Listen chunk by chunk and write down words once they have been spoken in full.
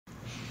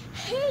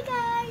Hey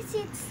guys,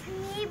 it's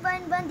me,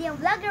 Bonbon, the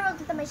vlogger.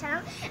 Welcome to my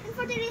channel. And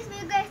for today's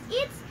video guys,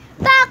 it's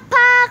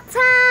backpack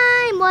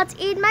time! What's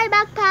in my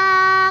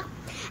backpack?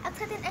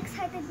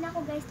 Excited na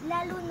ako guys,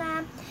 lalo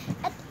na.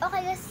 At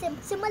okay guys,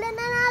 simulan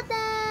na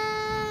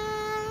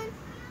natin!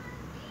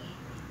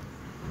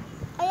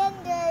 Ayan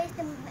guys,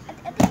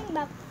 ito yung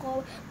bag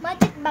ko.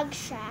 Magic bag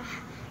siya.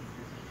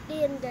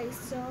 Ayan guys,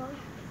 so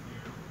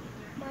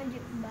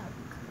magic bag.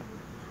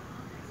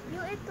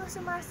 Yung ito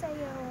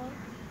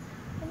sumasayaw.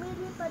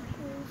 Lumilipad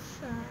ko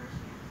siya.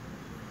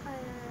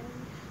 Ayan.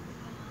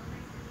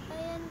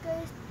 Ayan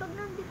guys. Pag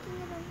nandito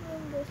nyo lang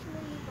yun guys,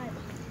 lumilipad.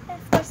 And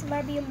of course,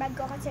 Barbie yung bag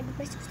ko kasi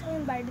gusto ko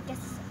yung Barbie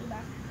kasi sa iba.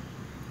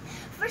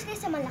 First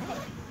guys, sa malaki.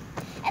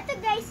 Ito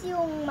guys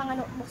yung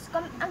mga notebooks.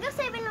 Hanggang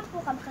 7 lang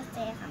po kami.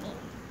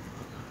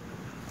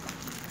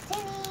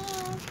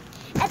 Tining!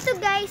 Ito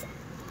guys,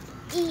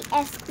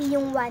 ESP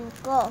yung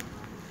 1 ko.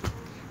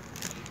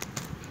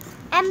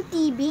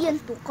 MTB yung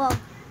 2 ko.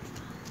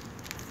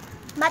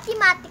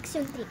 Mathematics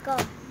yung 3 ko.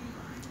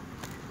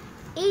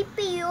 AP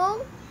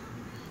yung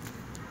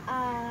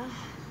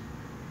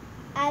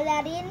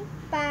Alarin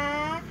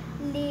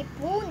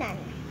Palipunan.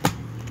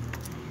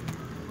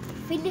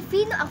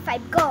 Filipino ang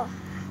 5 ko.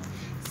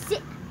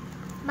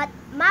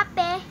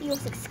 Mape yung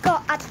 6 ko.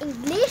 At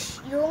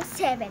English yung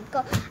 7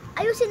 ko.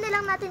 Ayusin na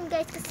lang natin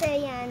guys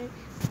kasi yan.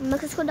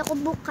 Magsuskod ako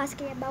bukas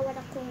kaya bawal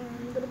akong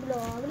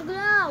gulo-gulo.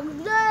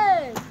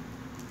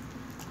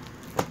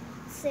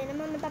 Kasi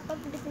naman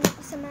napapagbitin ako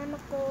sa mama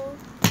ko.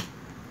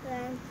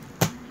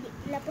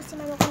 Lapos si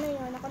mama ko na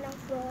yun. Ako lang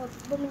po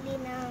bumili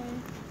ng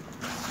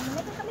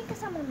may kami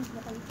kasama naman sa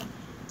bakal ito.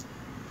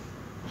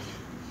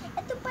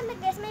 Ito pala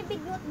guys, may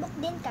big notebook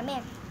din kami.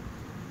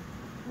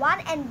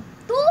 1 and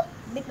 2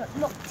 big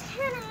notebook.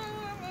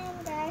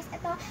 And guys,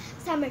 ito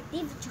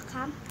summative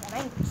tsaka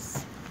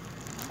reminders.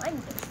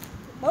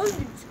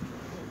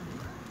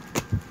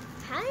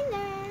 Hi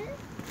there!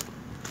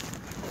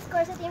 Of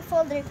course, ito yung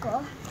folder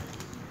ko.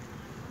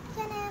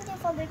 Yan na yung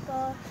folder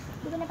ko.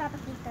 Hindi ko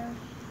napapakita.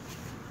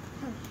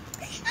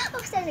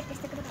 Oh, sorry guys,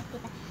 hindi ko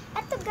napapakita.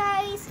 Ito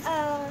guys,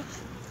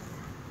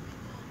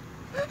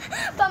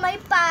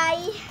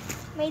 pamaypay.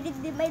 May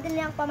din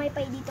lang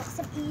pamaypay dito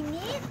kasi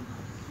init.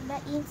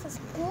 Dain sa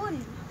school.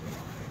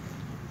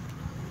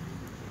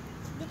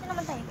 Dito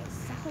naman tayo guys,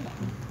 sa huli.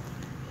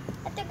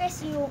 Ito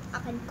guys yung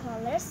akin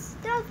colors.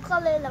 12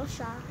 color lang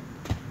siya.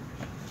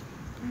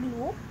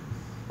 Blue.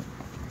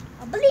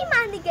 Play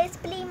money guys,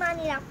 play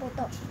money lang po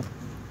to.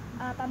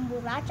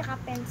 Pambura, tsaka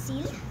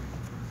pencil.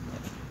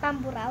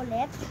 Pambura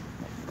ulit.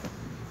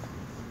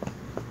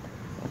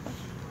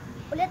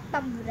 Ulit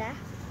pambura.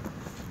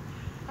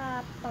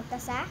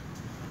 Pagtasa.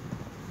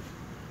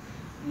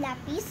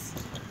 Lapis.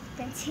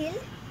 Pencil.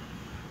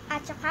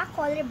 At tsaka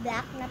color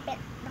black na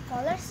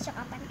colors,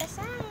 tsaka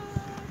pantasa.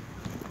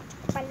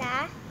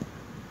 Pala.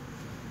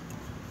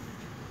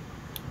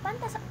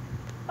 Pantasa.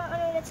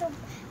 Ulit. So,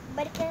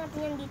 balik na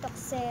natin yan dito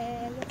kasi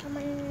yung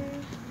kaman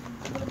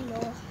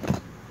gulo.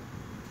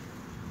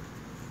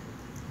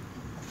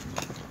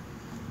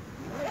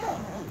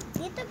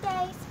 Dito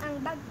guys, ang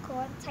bag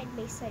ko, side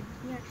by side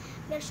niya.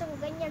 Meron siyang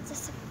ganyan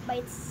sa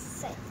by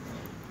side.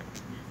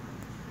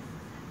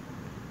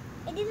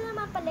 Eh, dito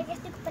naman pala guys,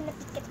 di ko pa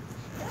napikit.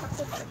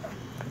 Napakit ito.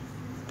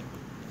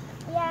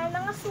 Ayan,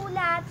 mga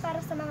sulat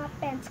para sa mga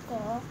pens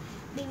ko.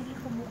 Bibili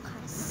ko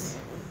bukas.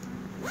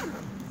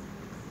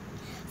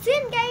 So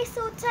yun guys,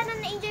 so sana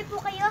na-enjoy po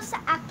kayo sa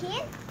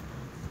akin.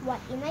 What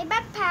in my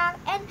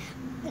backpack. And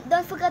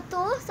don't forget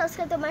to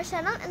subscribe to my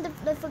channel. And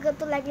don't forget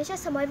to like and share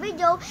some more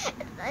video.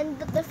 And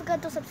don't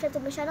forget to subscribe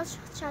to my channel.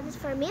 Channels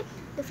for me.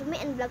 Do for me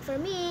and vlog for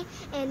me.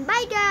 And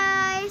bye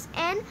guys.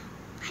 And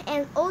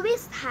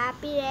always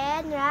happy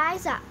and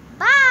rise up.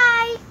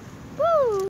 Bye. Woo.